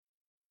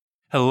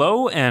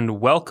Hello and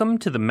welcome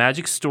to the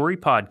Magic Story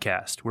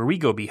Podcast, where we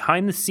go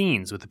behind the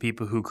scenes with the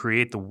people who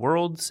create the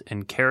worlds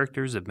and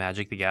characters of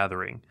Magic the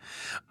Gathering.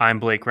 I'm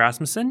Blake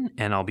Rasmussen,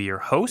 and I'll be your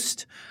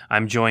host.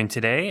 I'm joined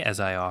today, as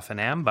I often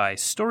am, by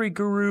story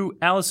guru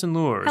Alison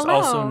Lures, Hello.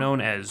 Also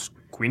known as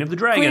Queen of the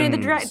Dragons.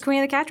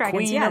 Queen of the Cat Dragons,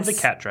 Queen yes. of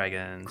the Cat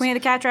Dragons. Queen of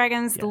the Cat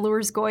Dragons, the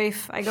Lures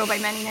Goyf. I go by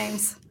many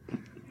names.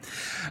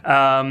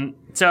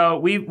 So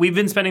we've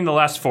been spending the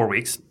last 4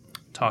 weeks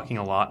talking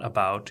a lot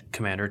about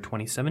Commander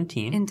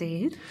 2017.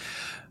 Indeed.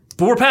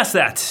 But we're past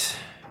that.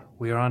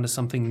 We are on to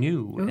something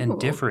new and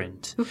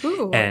different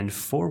Ooh. and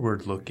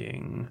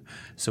forward-looking.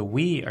 So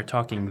we are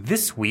talking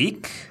this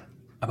week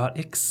about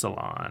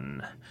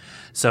Ixalan.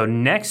 So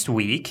next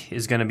week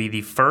is going to be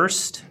the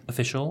first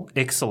official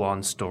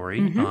Ixalan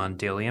story on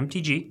Daily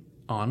MTG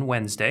on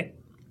Wednesday.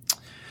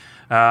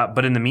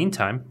 But in the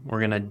meantime, we're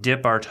going to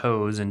dip our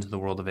toes into the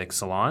world of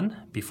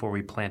Ixalan before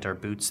we plant our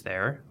boots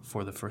there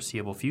for the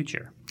foreseeable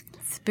future.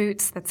 It's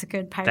boots. That's a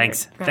good pirate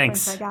Thanks.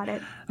 reference. I got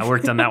it. I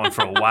worked on that one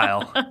for a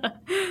while.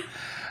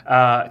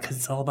 Because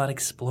it's all about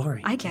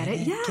exploring. I get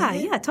it.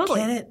 Yeah, totally.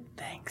 Get it?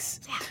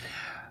 Thanks. Yeah.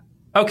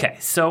 Okay,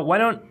 so why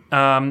don't,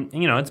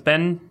 it's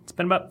been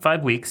about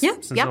 5 weeks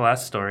since the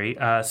last story.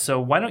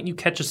 So why don't you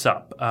catch us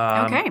up?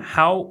 Okay.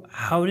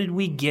 How did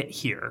we get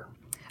here?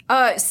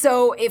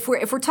 So if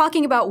we're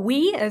talking about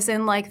we, as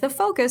in like the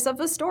focus of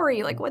the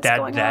story, like what's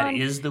going on. That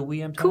is the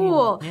we I'm talking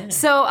Cool. about. Yeah.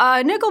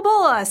 So Nicol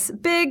Bolas,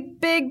 big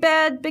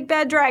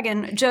bad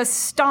dragon, just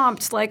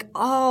stomped like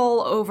all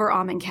over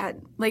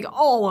Amonkhet, like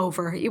all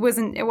over. It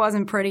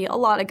wasn't pretty. A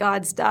lot of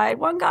gods died.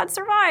 One god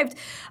survived.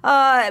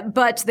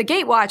 But the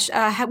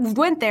Gatewatch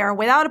went there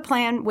without a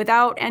plan,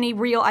 without any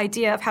real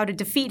idea of how to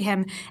defeat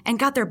him, and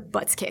got their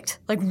butts kicked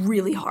like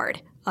really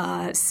hard.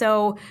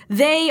 So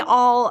they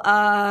all,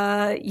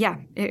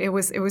 it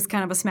was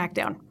kind of a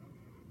smackdown.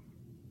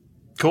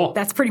 Cool.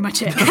 That's pretty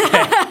much it.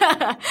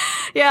 Okay.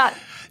 Yeah.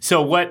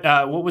 So what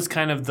was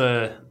kind of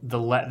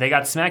they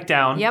got smacked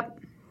down. Yep.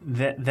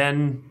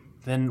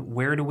 Then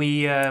where do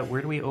we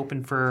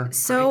open for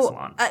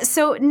Ixalan?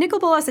 So Nicol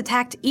Bolas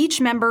attacked each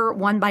member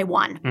one by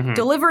one,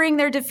 delivering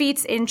their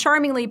defeats in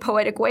charmingly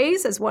poetic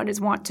ways, as one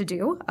is wont to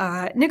do.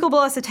 Nicol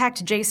Bolas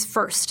attacked Jace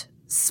first,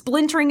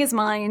 splintering his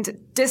mind,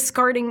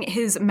 discarding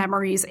his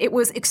memories. It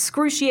was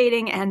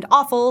excruciating and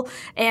awful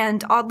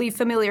and oddly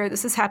familiar.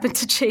 This has happened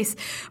to Jace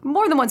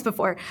more than once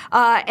before.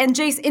 And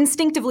Jace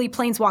instinctively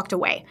planeswalked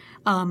away.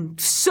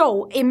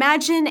 So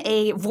imagine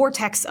a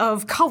vortex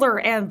of color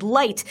and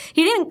light.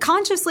 He didn't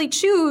consciously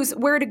choose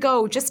where to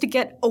go just to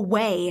get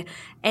away.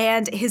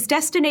 And his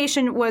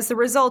destination was the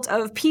result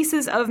of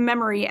pieces of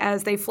memory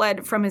as they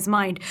fled from his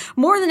mind.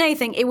 More than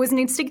anything, it was an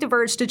instinctive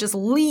urge to just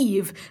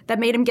leave that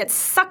made him get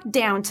sucked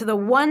down to the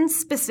one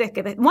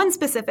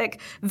specific,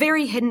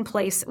 very hidden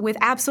place with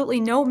absolutely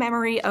no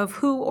memory of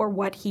who or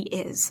what he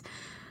is.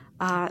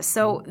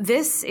 So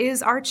this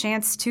is our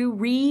chance to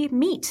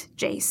re-meet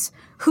Jace.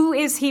 Who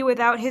is he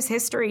without his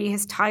history,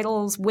 his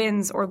titles,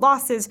 wins, or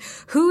losses?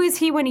 Who is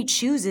he when he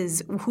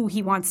chooses who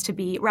he wants to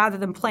be, rather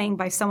than playing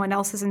by someone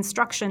else's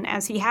instruction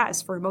as he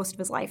has for most of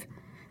his life?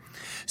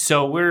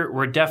 So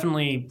we're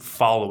definitely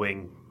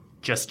following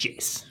just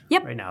Jace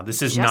right now.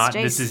 This is not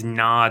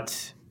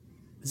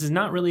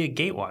really a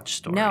Gatewatch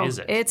story, is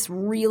it? No, it's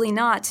really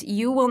not.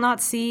 You will not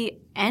see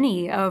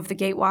any of the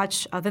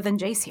Gatewatch other than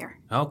Jace here.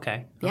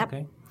 Okay. Yep.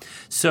 Okay.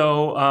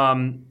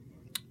 So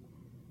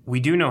we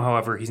do know,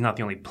 however, he's not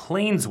the only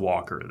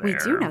planeswalker there. We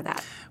do know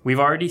that. We've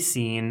already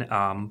seen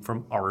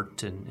from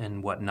art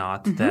and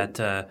whatnot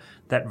that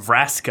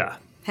Vraska,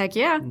 heck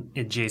yeah,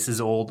 Jace's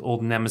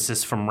old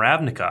nemesis from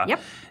Ravnica,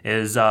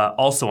 is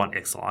also on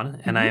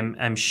Ixalan, and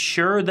I'm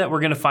sure that we're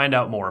going to find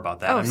out more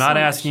about that. I'm not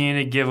asking you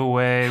to give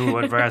away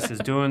what Vraska's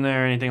doing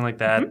there or anything like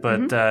that,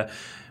 but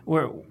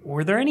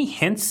were there any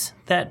hints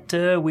that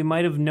we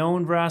might have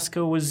known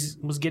Vraska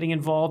was getting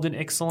involved in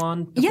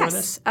Ixalan before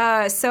this?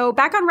 Yes. So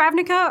back on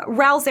Ravnica,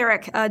 Ral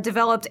Zarek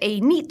developed a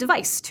neat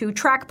device to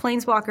track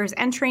planeswalkers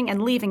entering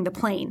and leaving the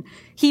plane.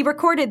 He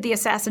recorded the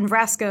assassin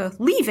Vraska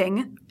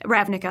leaving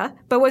Ravnica,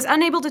 but was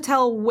unable to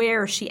tell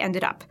where she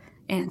ended up.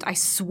 And I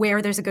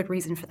swear there's a good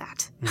reason for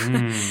that.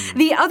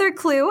 The other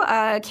clue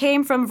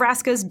came from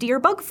Vraska's dear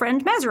bug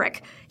friend,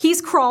 Mazarek.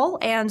 He's Krull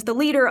and the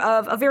leader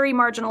of a very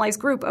marginalized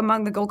group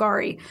among the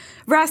Golgari.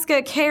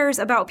 Vraska cares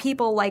about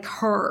people like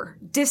her,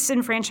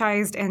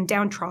 disenfranchised and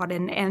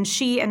downtrodden, and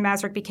she and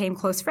Mazarek became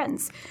close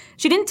friends.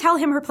 She didn't tell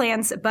him her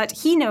plans, but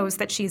he knows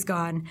that she's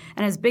gone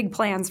and has big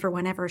plans for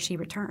whenever she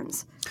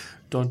returns.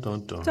 Dun,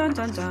 dun, dun. Dun,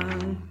 dun,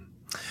 dun.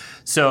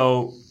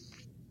 So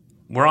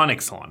we're on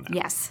Ixalan now.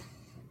 Yes.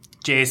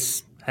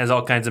 Jace has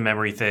all kinds of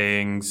memory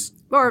things.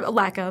 Or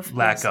lack of.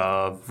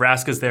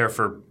 Vraska's there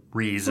for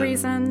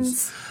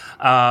reasons.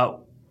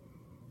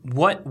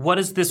 What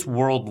is this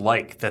world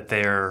like that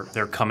they're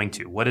coming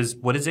to? What is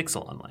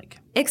Ixalan like?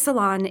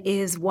 Ixalan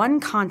is one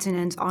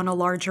continent on a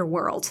larger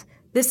world.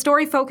 This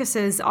story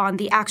focuses on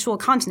the actual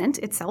continent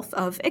itself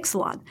of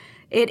Ixalan.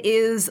 It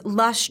is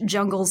lush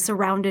jungles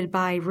surrounded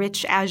by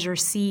rich azure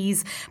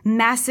seas,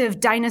 massive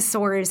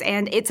dinosaurs,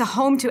 and it's a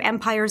home to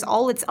empires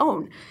all its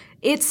own.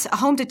 It's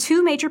home to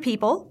two major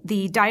people,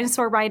 the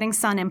dinosaur-riding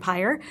Sun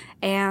Empire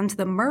and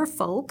the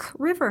merfolk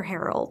River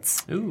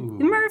Heralds. Ooh.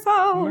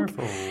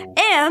 Merfolk.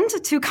 And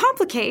to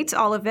complicate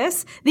all of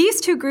this,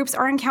 these two groups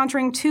are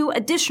encountering two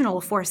additional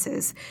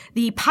forces,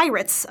 the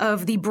pirates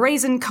of the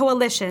Brazen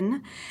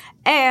Coalition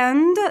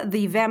and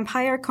the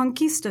vampire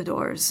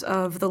conquistadors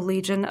of the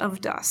Legion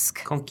of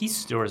Dusk.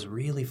 Conquistadors,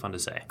 really fun to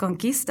say.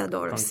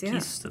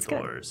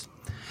 Conquistadors.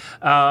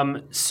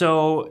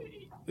 So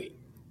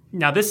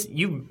now this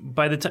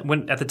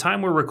at the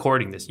time we're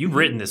recording this, you've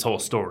written this whole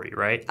story,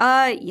 right?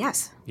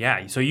 Yes.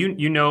 Yeah. So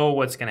you know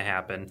what's going to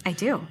happen. I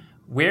do.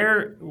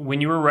 When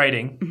you were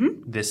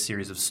writing this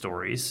series of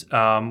stories,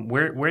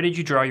 where did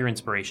you draw your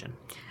inspiration?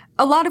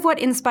 A lot of what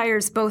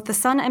inspires both the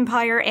Sun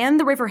Empire and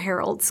the River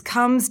Heralds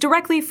comes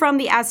directly from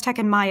the Aztec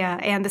and Maya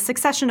and the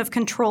succession of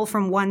control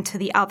from one to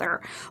the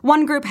other.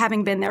 One group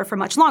having been there for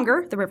much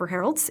longer, the River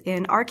Heralds,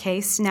 in our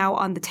case, now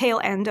on the tail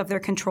end of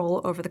their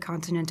control over the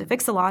continent of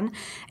Ixalan,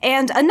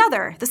 and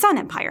another, the Sun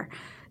Empire,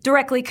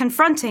 directly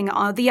confronting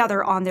the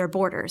other on their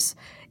borders.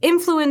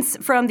 Influence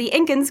from the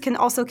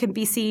Incans can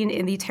be seen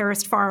in the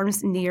terraced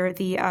farms near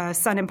the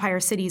Sun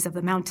Empire cities of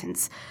the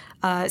mountains.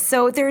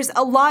 So there's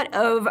a lot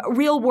of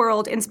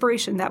real-world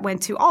inspiration that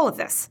went to all of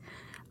this.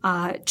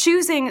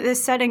 Choosing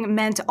this setting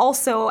meant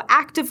also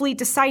actively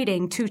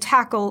deciding to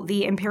tackle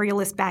the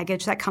imperialist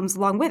baggage that comes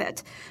along with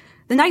it.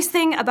 The nice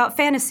thing about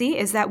fantasy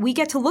is that we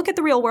get to look at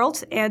the real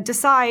world and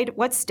decide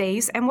what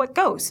stays and what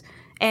goes.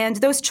 And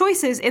those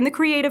choices in the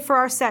creative for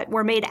our set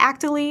were made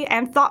actively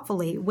and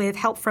thoughtfully with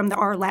help from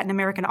our Latin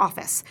American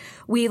office.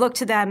 We looked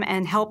to them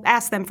and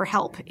asked them for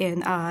help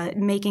in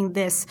making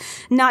this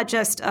not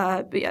just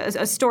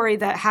a story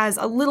that has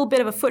a little bit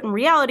of a foot in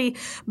reality,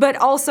 but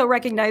also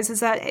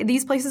recognizes that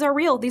these places are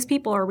real, these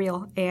people are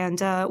real,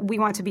 and we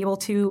want to be able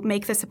to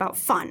make this about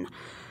fun.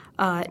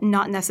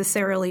 Not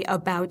necessarily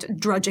about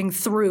drudging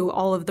through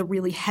all of the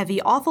really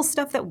heavy, awful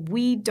stuff that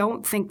we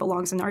don't think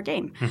belongs in our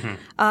game.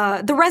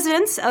 The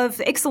residents of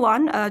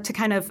Ixalan, to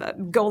kind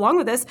of go along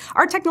with this,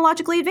 are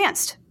technologically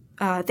advanced.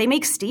 They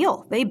make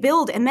steel. They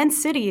build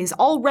immense cities,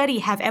 already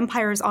have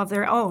empires of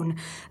their own.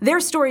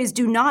 Their stories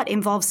do not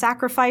involve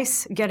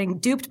sacrifice, getting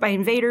duped by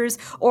invaders,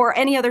 or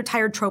any other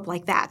tired trope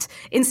like that.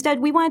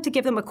 Instead, we wanted to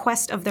give them a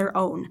quest of their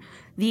own.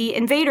 The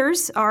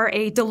invaders are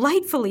a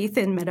delightfully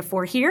thin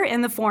metaphor here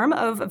in the form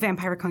of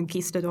vampire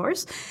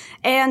conquistadors,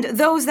 and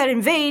those that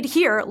invade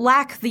here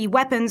lack the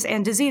weapons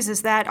and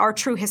diseases that our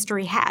true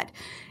history had.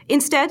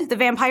 Instead, the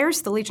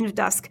vampires, the Legion of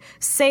Dusk,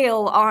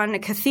 sail on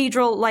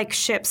cathedral-like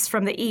ships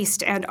from the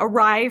east and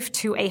arrive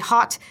to a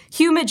hot,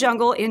 humid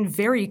jungle in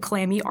very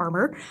clammy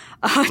armor,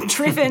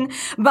 driven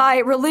by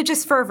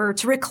religious fervor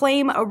to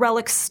reclaim a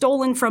relic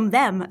stolen from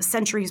them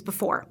centuries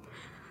before.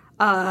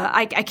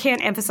 I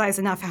can't emphasize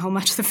enough how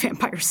much the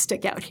vampires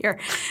stick out here.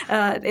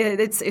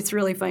 It's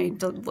really funny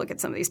to look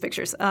at some of these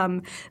pictures.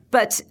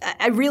 But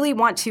I really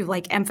want to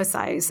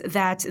emphasize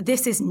that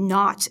this is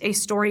not a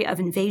story of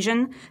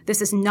invasion. This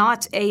is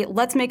not a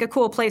let's make a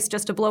cool place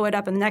just to blow it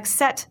up in the next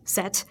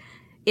set.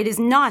 It is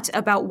not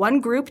about one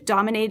group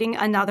dominating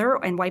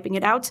another and wiping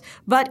it out,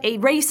 but a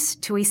race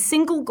to a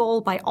single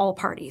goal by all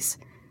parties.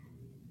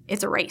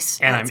 It's a race.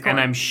 And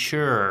I'm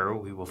sure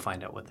we will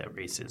find out what that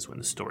race is when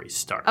the story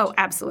starts. Oh,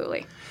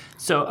 absolutely.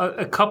 So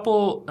a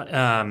couple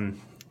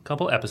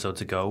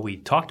episodes ago, we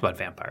talked about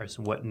vampires,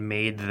 what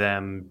made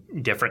them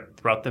different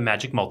throughout the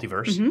Magic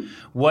multiverse.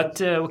 What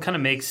kind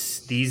of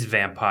makes these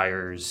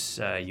vampires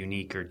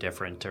unique or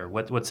different, or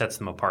what sets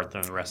them apart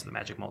from the rest of the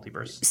Magic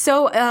multiverse?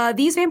 So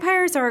these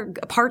vampires are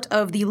part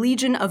of the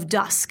Legion of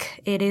Dusk.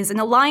 It is an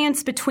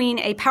alliance between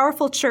a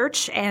powerful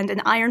church and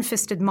an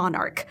iron-fisted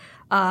monarch.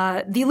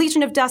 The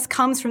Legion of Dusk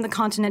comes from the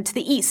continent to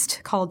the east,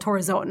 called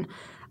Torazon.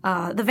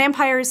 The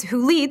vampires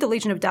who lead the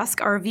Legion of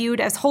Dusk are viewed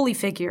as holy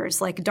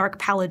figures like dark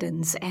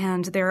paladins,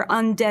 and their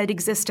undead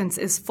existence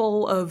is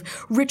full of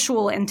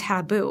ritual and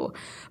taboo.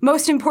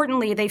 Most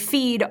importantly, they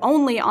feed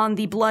only on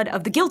the blood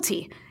of the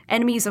guilty,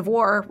 enemies of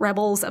war,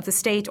 rebels of the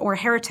state, or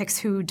heretics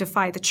who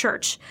defy the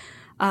church.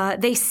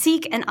 They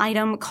seek an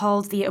item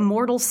called the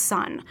Immortal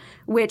Sun,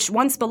 which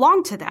once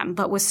belonged to them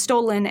but was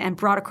stolen and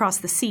brought across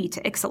the sea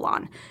to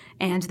Ixalan.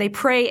 And they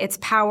pray its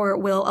power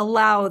will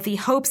allow the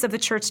hopes of the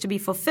church to be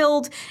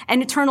fulfilled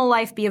and eternal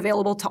life be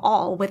available to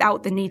all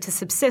without the need to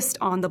subsist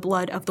on the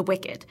blood of the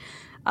wicked.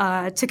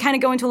 To kind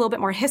of go into a little bit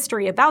more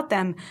history about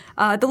them,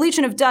 the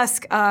Legion of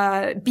Dusk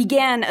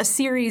began a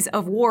series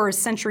of wars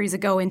centuries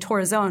ago in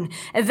Torazon,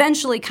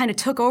 eventually kind of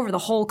took over the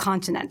whole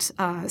continent.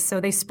 So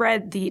they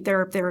spread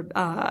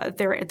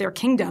their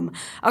kingdom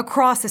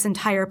across this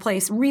entire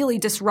place, really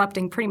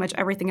disrupting pretty much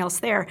everything else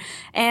there.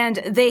 And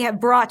they have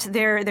brought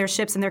their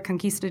ships and their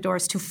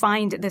conquistadors to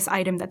find this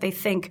item that they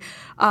think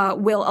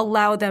will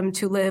allow them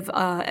to live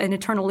an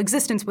eternal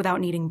existence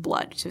without needing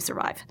blood to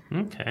survive.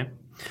 Okay.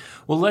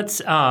 Well,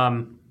 let's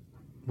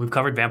we've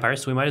covered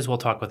vampires, so we might as well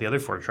talk about the other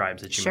four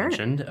tribes that you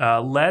mentioned.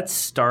 Let's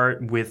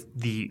start with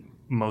the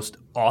most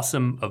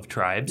awesome of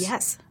tribes.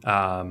 Yes.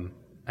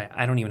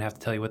 I don't even have to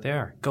tell you what they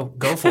are.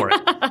 Go for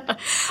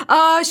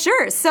it.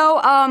 Sure. So,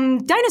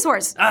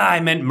 dinosaurs. I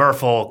meant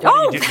merfolk.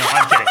 What do you do? No,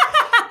 I'm kidding.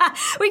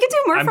 We could do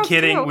merfolk. I'm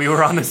kidding. Too. We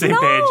were on the same page.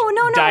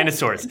 No.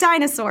 Dinosaurs.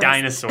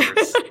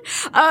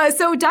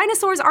 So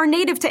dinosaurs are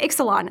native to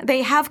Ixalan.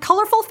 They have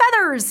colorful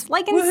feathers,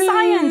 like in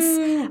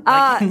science.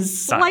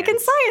 Like in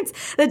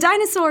science. The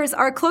dinosaurs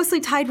are closely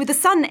tied with the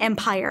Sun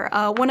Empire,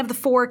 one of the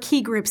 4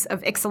 key groups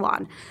of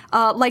Ixalan.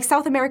 Like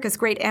South America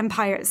and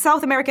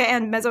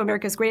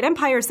Mesoamerica's great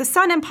empires, the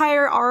Sun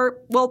Empire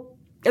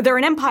they're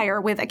an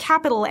empire with a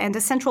capital and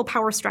a central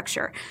power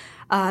structure.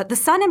 The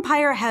Sun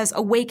Empire has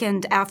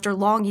awakened after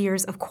long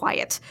years of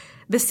quiet.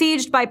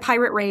 Besieged by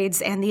pirate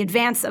raids and the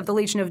advance of the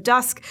Legion of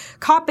Dusk,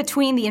 caught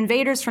between the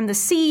invaders from the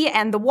sea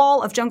and the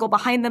wall of jungle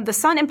behind them, the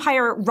Sun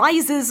Empire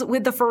rises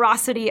with the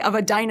ferocity of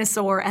a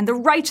dinosaur and the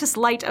righteous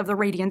light of the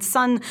radiant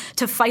sun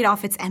to fight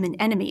off its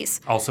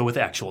enemies. Also with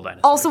actual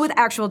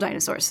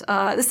dinosaurs.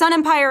 The Sun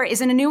Empire is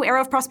in a new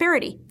era of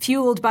prosperity,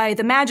 fueled by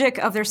the magic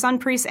of their sun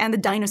priests and the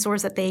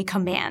dinosaurs that they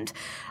command.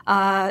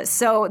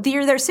 So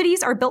their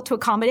cities are built to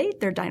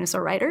accommodate their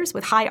dinosaur riders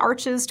with high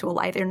arches to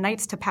allow their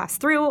knights to pass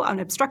through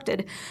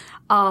unobstructed.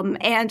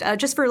 And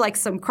just for like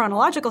some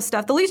chronological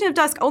stuff, the Legion of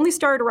Dusk only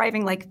started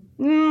arriving like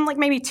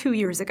maybe 2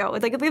 years ago,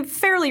 like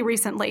fairly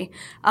recently.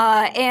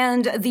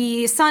 And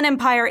the Sun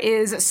Empire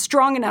is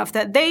strong enough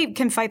that they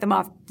can fight them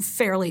off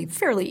fairly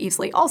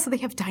easily. Also, they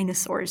have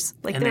dinosaurs.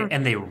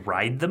 And they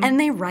ride them? And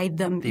they ride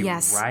them,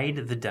 yes. They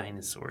ride the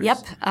dinosaurs.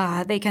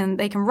 Yep. They can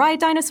ride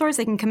dinosaurs.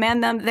 They can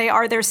command them. They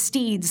are their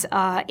steeds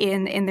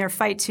in their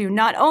fight to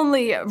not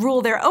only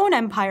rule their own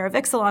empire of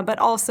Ixalan, but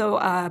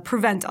also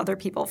prevent other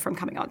people from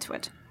coming onto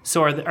it.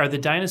 So are the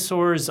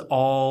dinosaurs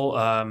all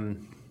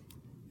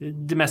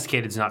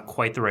domesticated is not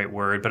quite the right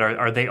word, but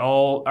are they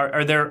all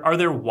are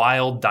there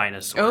wild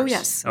dinosaurs? Oh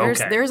yes,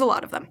 there's a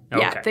lot of them.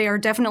 Okay. Yeah, they are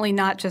definitely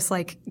not just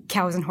like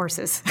cows and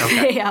horses.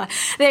 Okay.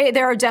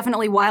 There are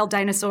definitely wild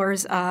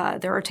dinosaurs. There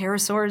are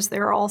pterosaurs.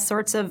 There are all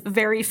sorts of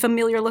very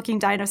familiar looking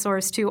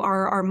dinosaurs to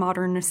our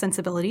modern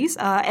sensibilities.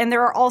 And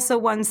there are also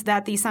ones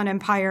that the Sun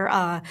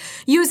Empire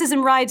uses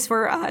and rides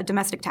for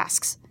domestic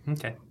tasks.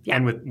 Okay. Yeah.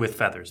 And with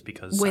feathers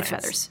because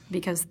feathers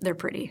because they're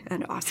pretty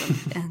and awesome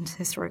and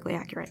historically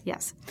accurate.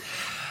 Yes.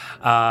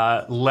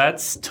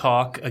 Let's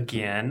talk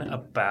again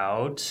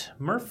about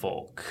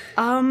merfolk.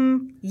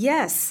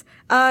 Yes.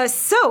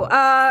 So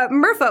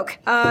merfolk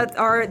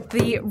are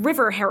the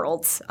river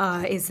heralds.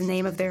 Is the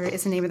name of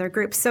their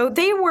group. So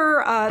they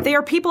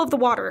are people of the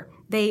water.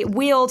 They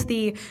wield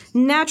the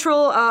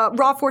natural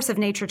raw force of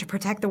nature to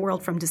protect the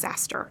world from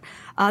disaster.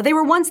 They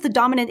were once the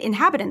dominant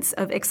inhabitants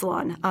of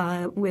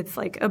Ixalan with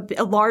like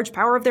a large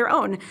power of their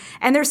own.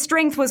 And their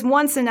strength was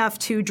once enough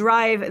to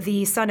drive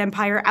the Sun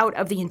Empire out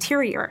of the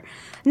interior.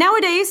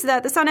 Nowadays,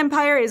 that the Sun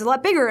Empire is a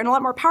lot bigger and a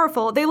lot more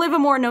powerful, they live a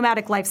more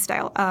nomadic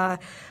lifestyle.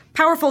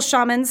 Powerful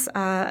shamans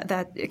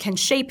that can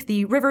shape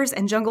the rivers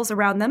and jungles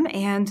around them,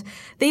 and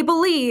they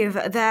believe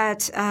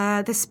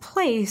that this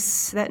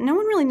place that no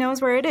one really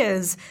knows where it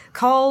is,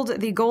 called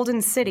the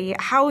Golden City,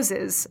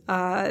 houses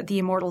the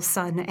immortal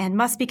sun and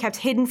must be kept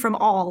hidden from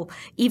all,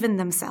 even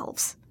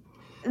themselves.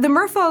 The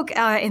merfolk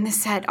in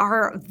this set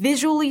are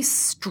visually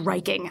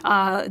striking.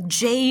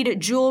 Jade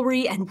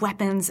jewelry and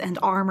weapons and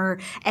armor,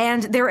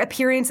 and their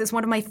appearance is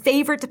one of my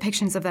favorite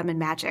depictions of them in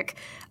Magic.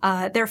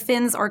 Their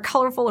fins are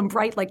colorful and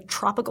bright like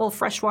tropical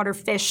freshwater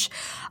fish,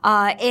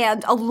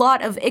 and a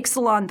lot of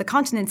Ixalan, the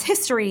continent's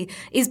history,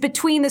 is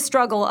between the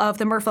struggle of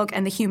the merfolk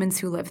and the humans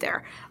who live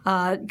there,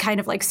 kind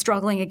of like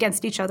struggling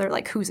against each other,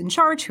 like who's in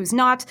charge, who's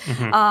not,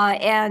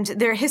 and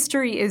their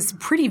history is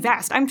pretty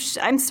vast. I'm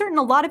certain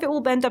a lot of it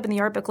will end up in the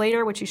art book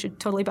later, which you should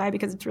totally buy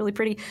because it's really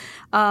pretty.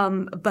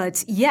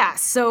 But yeah,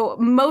 so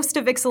most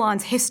of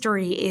Ixalan's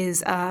history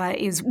is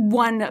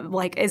one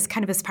is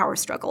kind of this power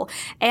struggle,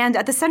 and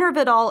at the center of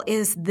it all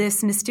is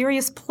this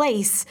mysterious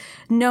place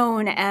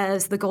known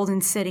as the Golden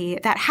City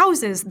that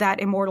houses that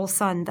immortal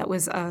sun that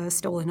was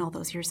stolen all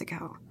those years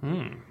ago.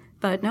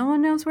 But no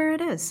one knows where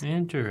it is.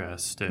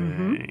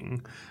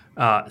 Interesting.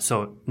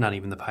 So not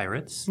even the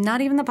pirates?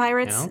 Not even the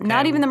pirates. Okay.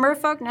 Not even the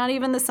merfolk. Not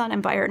even the Sun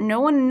Empire. No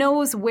one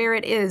knows where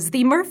it is.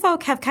 The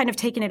merfolk have kind of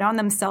taken it on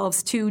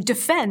themselves to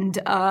defend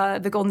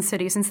the Golden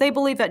City, since they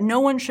believe that no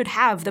one should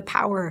have the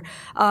power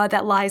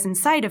that lies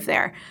inside of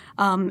there.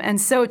 And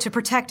so to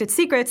protect its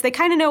secrets, they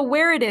kind of know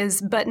where it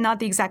is, but not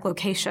the exact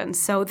location.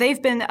 So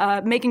they've been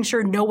making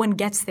sure no one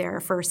gets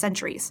there for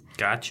centuries.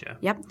 Gotcha.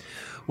 Yep.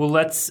 Well,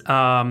 let's...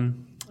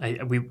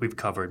 We've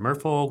covered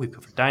merfolk, we've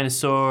covered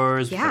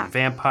dinosaurs, we've covered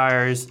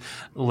vampires.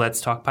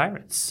 Let's talk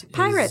pirates.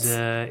 Pirates.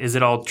 Is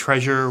it all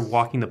treasure,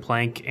 walking the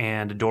plank,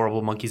 and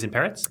adorable monkeys and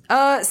parrots?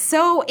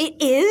 So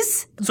it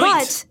is, Sweet.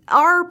 But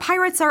our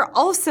pirates are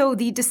also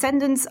the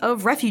descendants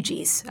of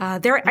refugees.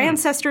 Their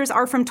ancestors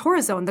are from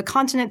Torazone, the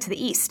continent to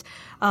the east.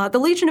 The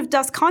Legion of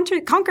Dusk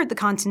conquered the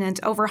continent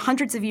over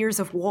hundreds of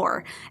years of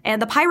war,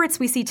 and the pirates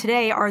we see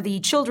today are the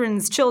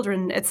children's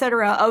children,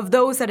 etc., of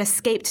those that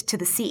escaped to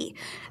the sea.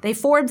 They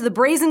formed the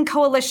Brazen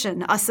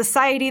Coalition, a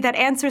society that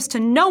answers to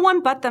no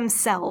one but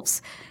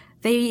themselves.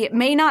 They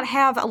may not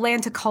have a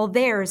land to call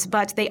theirs,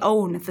 but they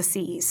own the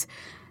seas.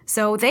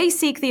 So they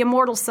seek the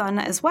immortal sun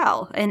as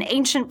well, an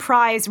ancient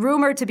prize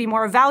rumored to be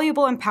more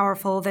valuable and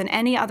powerful than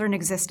any other in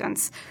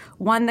existence,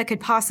 one that could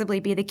possibly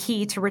be the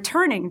key to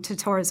returning to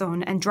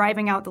Torazon and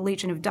driving out the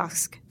Legion of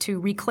Dusk to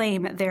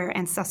reclaim their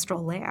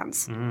ancestral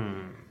lands.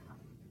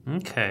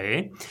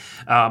 Okay.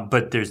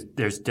 But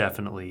there's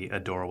definitely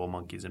adorable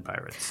monkeys and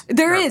pirates.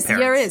 There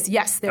is.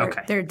 Yes,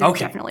 there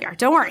definitely are.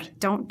 Don't worry.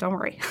 Don't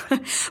worry.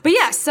 But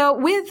yeah, so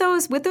with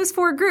those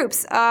four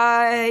groups,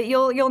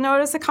 you'll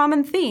notice a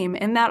common theme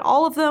in that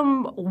all of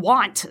them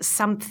want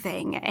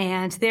something,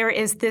 and there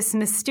is this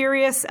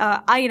mysterious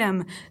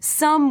item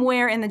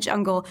somewhere in the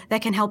jungle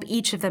that can help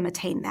each of them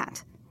attain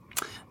that.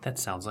 That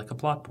sounds like a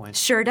plot point.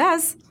 Sure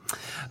does.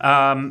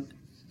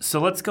 So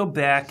let's go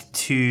back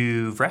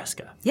to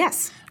Vraska.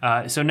 Yes.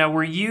 So now,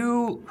 were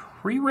you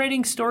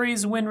writing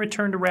stories when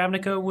Return to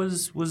Ravnica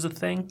was a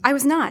thing? I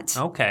was not.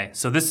 Okay.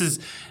 So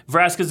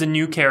Vraska's a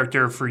new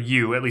character for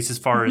you, at least as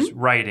far as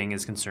writing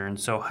is concerned.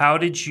 So how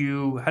did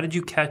you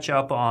catch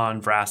up on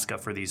Vraska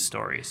for these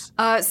stories?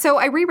 So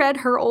I reread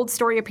her old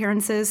story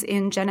appearances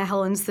in Jenna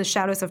Helen's The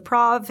Shadows of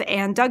Prov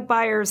and Doug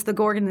Byers' The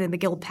Gorgon and the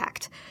Guild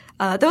Pact.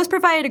 Those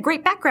provided a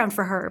great background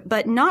for her,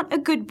 but not a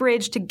good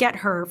bridge to get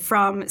her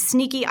from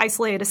sneaky,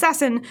 isolated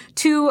assassin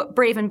to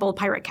brave and bold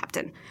pirate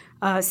captain.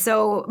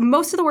 So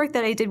most of the work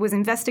that I did was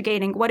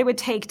investigating what it would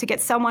take to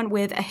get someone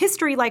with a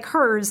history like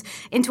hers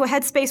into a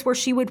headspace where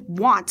she would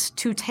want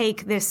to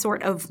take this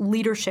sort of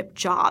leadership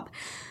job.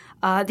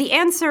 The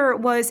answer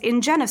was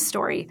in Jenna's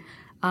story.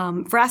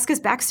 Vraska's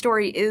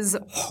backstory is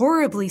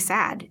horribly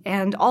sad,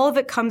 and all of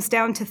it comes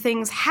down to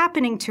things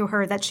happening to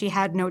her that she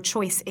had no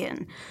choice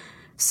in.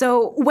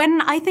 So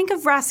when I think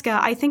of Vraska,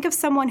 I think of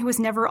someone who was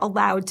never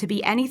allowed to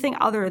be anything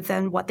other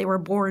than what they were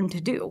born to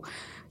do.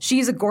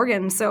 She's a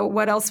Gorgon, so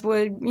what else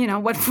would,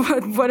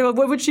 what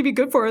would she be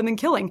good for than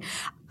killing?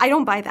 I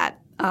don't buy that.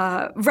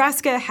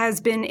 Vraska has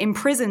been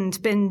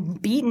imprisoned, been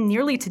beaten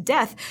nearly to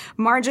death,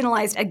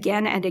 marginalized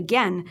again and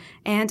again.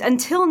 And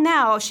until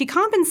now, she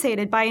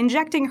compensated by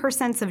injecting her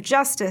sense of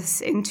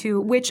justice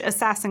into which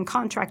assassin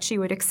contract she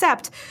would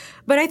accept.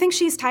 But I think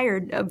she's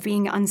tired of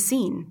being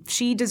unseen.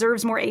 She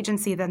deserves more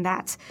agency than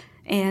that.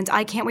 And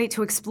I can't wait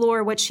to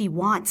explore what she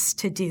wants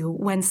to do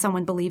when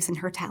someone believes in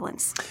her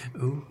talents.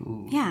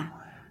 Ooh. Yeah.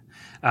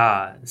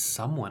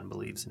 Someone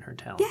believes in her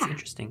talents. Yeah.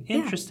 Interesting.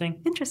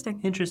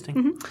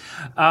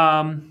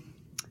 Mm-hmm.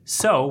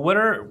 So what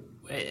are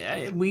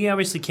we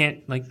obviously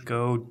can't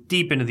go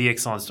deep into the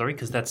Ixalan story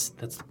because that's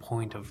the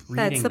point of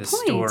reading the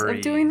story. That's the point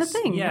of doing the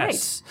thing,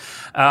 yes.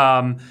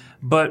 Right?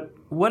 But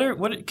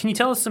what can you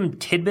tell us some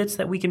tidbits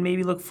that we can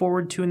maybe look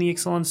forward to in the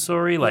Ixalan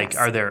story? Like,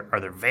 yes. Are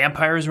there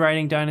vampires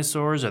riding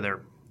dinosaurs? Are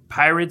there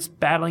pirates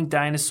battling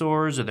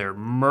dinosaurs? Are there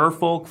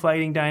merfolk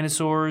fighting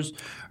dinosaurs?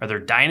 Are there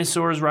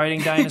dinosaurs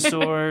riding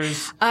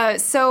dinosaurs?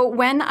 So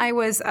when I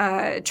was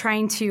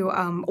trying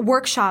to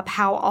workshop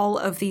how all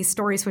of these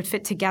stories would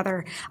fit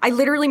together, I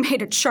literally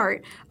made a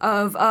chart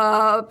of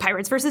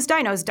pirates versus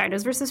dinos,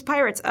 dinos versus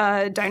pirates,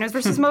 dinos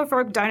versus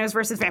merfolk, dinos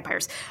versus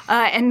vampires,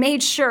 and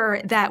made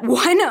sure that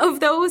one of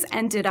those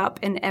ended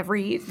up in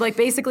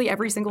basically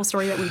every single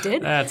story that we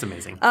did. That's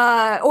amazing.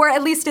 Or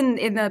at least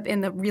in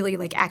the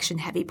really action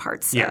heavy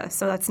parts. Yeah.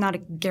 So that's not a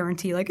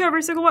guarantee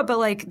every single one,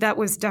 but that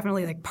was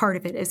definitely part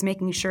of it, is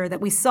making sure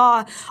that we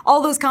saw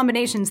all those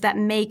combinations that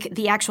make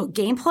the actual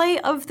gameplay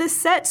of this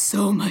set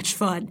so much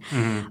fun.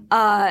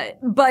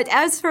 Mm-hmm. But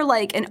as for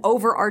an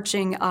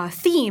overarching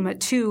theme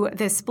to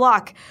this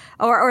block,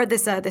 or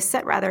this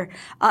set rather,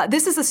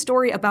 this is a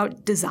story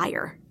about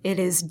desire. It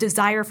is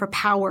desire for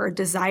power,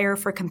 desire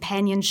for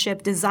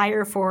companionship,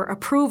 desire for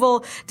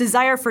approval,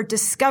 desire for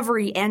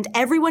discovery, and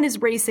everyone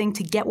is racing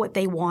to get what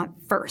they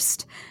want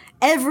first.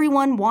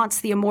 Everyone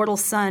wants the immortal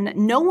sun.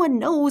 No one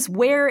knows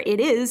where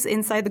it is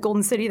inside the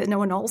Golden City, that no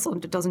one also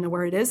doesn't know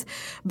where it is.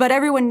 But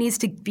everyone needs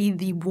to be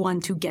the one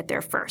to get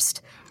there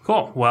first.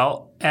 Cool.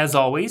 Well, as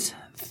always,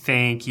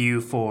 thank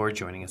you for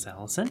joining us,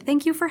 Alison.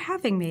 Thank you for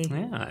having me.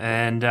 Yeah,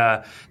 and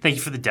thank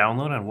you for the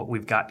download on what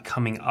we've got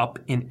coming up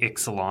in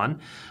Ixalan.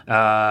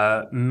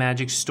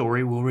 Magic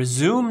Story will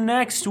resume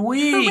next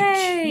week.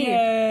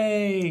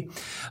 Hooray!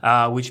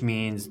 Yay! Which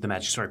means the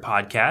Magic Story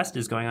podcast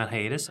is going on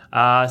hiatus.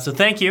 So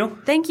thank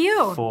you. Thank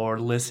you. For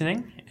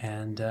listening,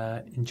 and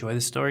enjoy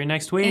the story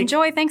next week.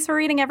 Enjoy. Thanks for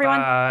reading,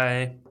 everyone.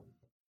 Bye.